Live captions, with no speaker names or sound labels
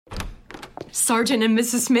Sergeant and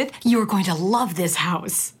Mrs. Smith, you're going to love this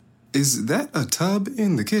house. Is that a tub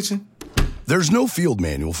in the kitchen? There's no field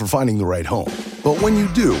manual for finding the right home. But when you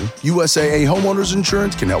do, USAA Homeowners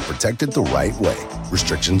Insurance can help protect it the right way.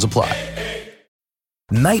 Restrictions apply.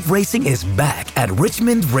 Night racing is back at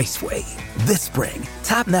Richmond Raceway. This spring,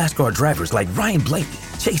 top NASCAR drivers like Ryan Blaney,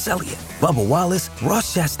 Chase Elliott, Bubba Wallace,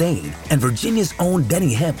 Ross Chastain, and Virginia's own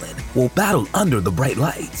Denny Hamlin will battle under the bright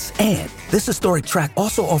lights. And this historic track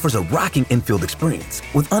also offers a rocking infield experience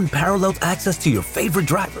with unparalleled access to your favorite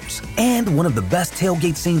drivers and one of the best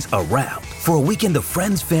tailgate scenes around. For a weekend of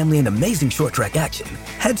friends, family, and amazing short track action,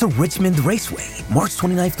 head to Richmond Raceway, March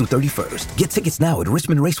 29th through 31st. Get tickets now at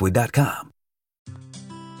richmondraceway.com.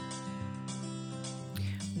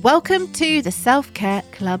 Welcome to the Self-Care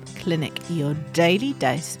Club Clinic, your daily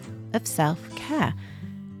dose of self-care.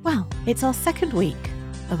 Well, it's our second week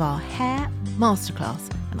of our hair masterclass,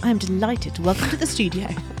 and I'm delighted to welcome to the studio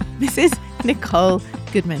Mrs. Nicole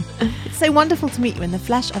Goodman. It's so wonderful to meet you in the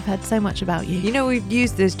flesh. I've heard so much about you. You know, we've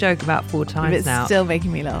used this joke about 4 times now. It's still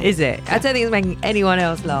making me laugh. Is it? Yeah. I don't think it's making anyone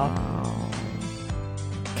else laugh.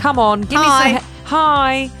 Come on, give Hi. me some.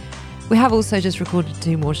 Hi. We have also just recorded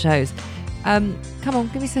 2 more shows. Come on,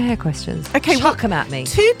 give me some hair questions. Okay, chuck them at me.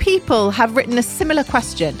 2 people have written a similar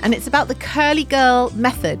question, and it's about the curly girl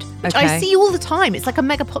method, which I Okay. see all the time. It's like a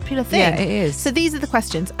mega popular thing. Yeah, it is. So these are the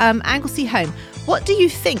questions. Anglesey Home, what do you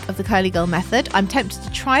think of the curly girl method? I'm tempted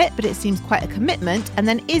to try it, but it seems quite a commitment. And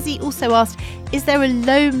then Izzy also asked, is there a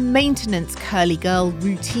low maintenance curly girl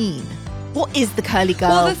routine? What is the curly girl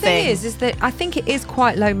Well, the thing is that I think it is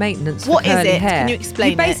quite low maintenance for What is curly it? hair. Can you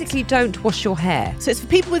explain You basically don't wash your hair. So it's for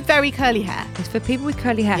people with very curly hair. It's for people with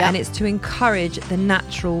curly hair, Yep. and it's to encourage the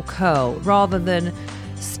natural curl rather than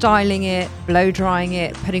styling it, blow drying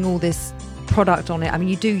it, putting all this product on it. I mean,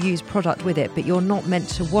 you do use product with it, but you're not meant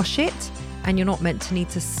to wash it, and you're not meant to need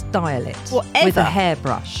to style it with a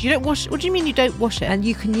hairbrush. You don't wash. What do you mean you don't wash it? And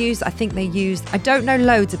you can use, I think they use, I don't know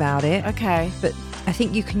loads about it, Okay. but I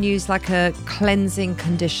think you can use like a cleansing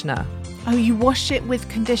conditioner. Oh, you wash it with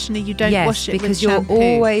conditioner. You don't Yes, wash it because with you're shampoo.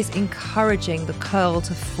 always encouraging the curl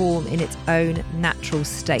to form in its own natural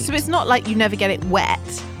state. So it's not like you never get it wet,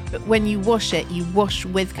 but when you wash it, you wash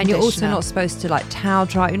with conditioner. And you're also not supposed to like towel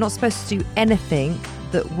dry. You're not supposed to do anything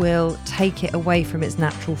that will take it away from its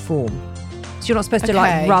natural form. So you're not supposed to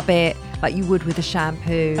like Okay. rub it like you would with a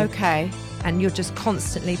shampoo. Okay. And you're just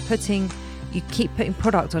constantly you keep putting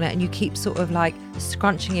product on it, and you keep sort of like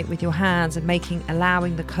scrunching it with your hands and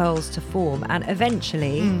allowing the curls to form. And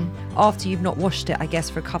eventually, after you've not washed it, I guess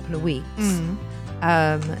for a couple of weeks,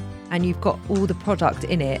 and you've got all the product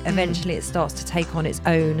in it, eventually it starts to take on its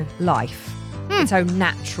own life, its own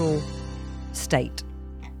natural state.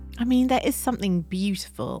 I mean, there is something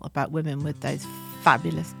beautiful about women with those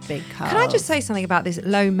fabulous big curls. Can I just say something about this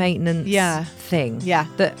low maintenance thing? Yeah.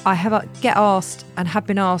 That I have get asked and have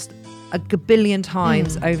been asked a gabillion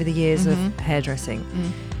times over the years of hairdressing.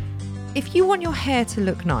 If you want your hair to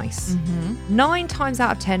look nice, 9 times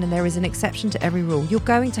out of 10, and there is an exception to every rule, you're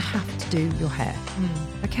going to have to do your hair.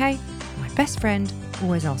 Okay? My best friend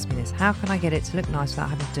always asks me this: how can I get it to look nice without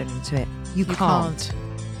having to do anything to it? You can't.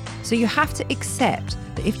 So you have to accept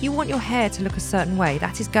that if you want your hair to look a certain way,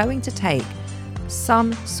 that is going to take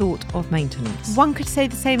some sort of maintenance. One could say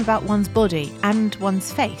the same about one's body and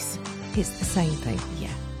one's face. It's the same thing. Yeah.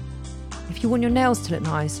 If you want your nails to look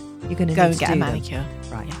nice, you're going to Go need and to get do a them. manicure.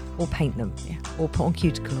 Right. Yeah. Or paint them. Yeah. Or put on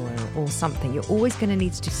cuticle oil or something. You're always going to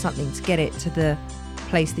need to do something to get it to the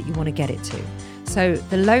place that you want to get it to. So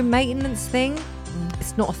the low maintenance thing,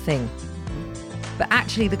 it's not a thing. But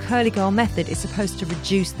actually the curly girl method is supposed to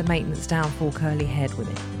reduce the maintenance down for curly haired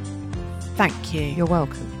women. Thank you. You're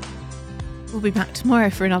welcome. We'll be back tomorrow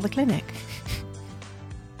for another clinic.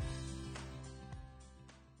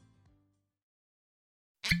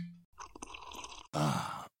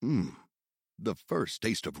 The first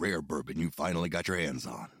taste of rare bourbon you finally got your hands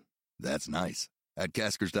on. That's nice. At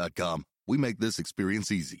Caskers.com, we make this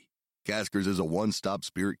experience easy. Caskers is a one-stop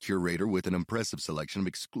spirit curator with an impressive selection of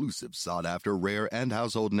exclusive, sought-after, rare, and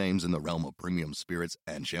household names in the realm of premium spirits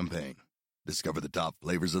and champagne. Discover the top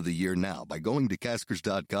flavors of the year now by going to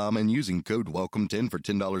Caskers.com and using code WELCOME10 for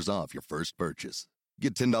 $10 off your first purchase.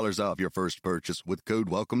 Get $10 off your first purchase with code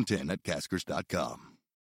WELCOME10 at Caskers.com.